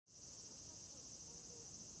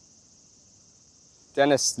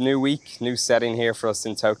Denis, new week, new setting here for us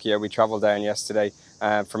in Tokyo. We travelled down yesterday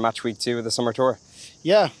for match week 2 of the summer tour.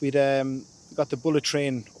 Yeah, we'd got the bullet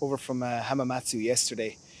train over from Hamamatsu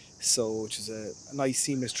yesterday, so which was a nice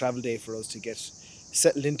seamless travel day for us to get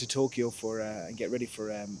settled into Tokyo for and get ready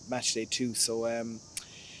for match day 2. So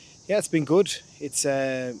yeah, it's been good. It's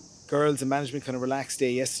girls and management kind of relaxed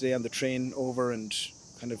day yesterday on the train over and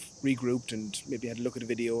kind of regrouped and maybe had a look at a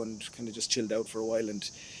video and kind of just chilled out for a while and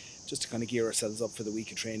just to kind of gear ourselves up for the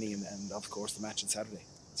week of training and of course the match on Saturday.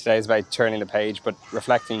 Today is about turning the page, but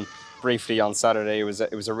reflecting briefly on Saturday, it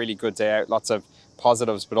was a really good day out. Lots of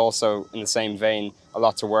positives, but also in the same vein, a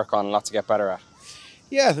lot to work on, a lot to get better at.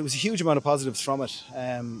 Yeah, there was a huge amount of positives from it.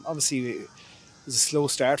 Obviously, it was a slow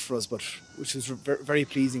start for us, but which was very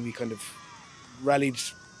pleasing. We kind of rallied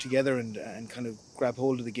together and kind of grabbed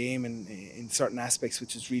hold of the game in certain aspects,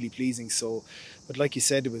 which is really pleasing. So, but like you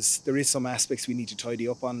said, there is some aspects we need to tidy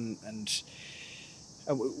up on, and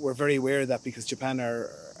we're very aware of that because Japan are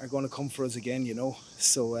going to come for us again, you know.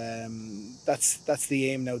 So that's the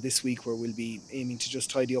aim now this week, where we'll be aiming to just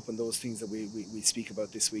tidy up on those things that we speak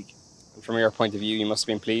about this week. And from your point of view, you must have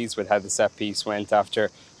been pleased with how the set piece went after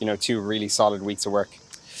 2 really solid weeks of work.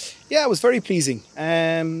 Yeah, it was very pleasing.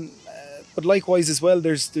 But likewise as well,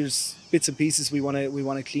 there's bits and pieces we want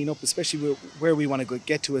to clean up, especially where we want to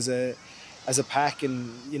get to as a pack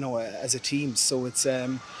and as a team. So it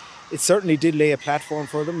certainly did lay a platform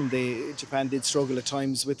for them, and Japan did struggle at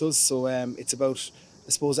times with us. So it's about, I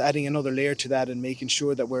suppose, adding another layer to that and making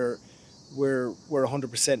sure that we're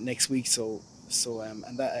 100% next week. So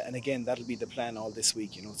and again, that'll be the plan all this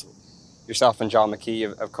week, So Yourself and John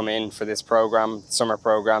McKee have come in for this program, summer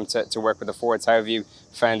program, to work with the forwards. How have you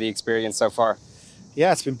found the experience so far?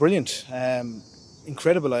 Yeah, it's been brilliant.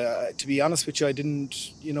 Incredible. To be honest with you, I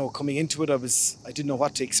didn't, coming into it, I didn't know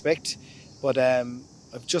what to expect, but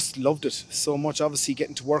I've just loved it so much. Obviously,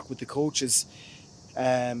 getting to work with the coaches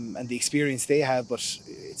and the experience they have, but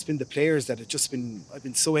it's been the players that I've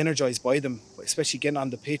been so energized by them, especially getting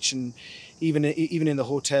on the pitch and even in the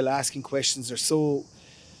hotel asking questions. They're so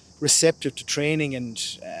receptive to training and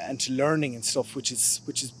to learning and stuff, which is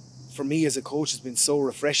for me as a coach has been so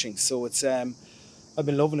refreshing. So it's I've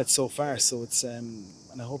been loving it so far. So it's and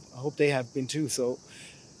I hope they have been too. So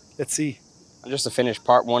let's see. And just to finish,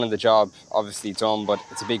 part 1 of the job obviously done, but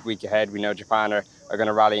it's a big week ahead. We know Japan are going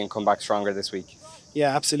to rally and come back stronger this week.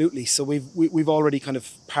 Yeah, absolutely. So we've already kind of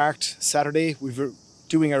parked Saturday. We're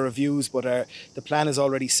doing our reviews, but the plan is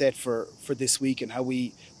already set for this week and how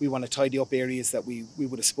we want to tidy up areas that we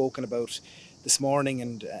would have spoken about this morning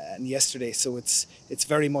and yesterday. So it's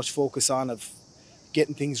very much focus on of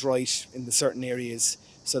getting things right in the certain areas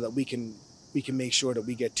so that we can make sure that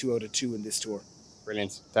we get 2 out of 2 in this tour.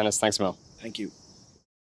 Brilliant. Denis, thanks a million. Thank you.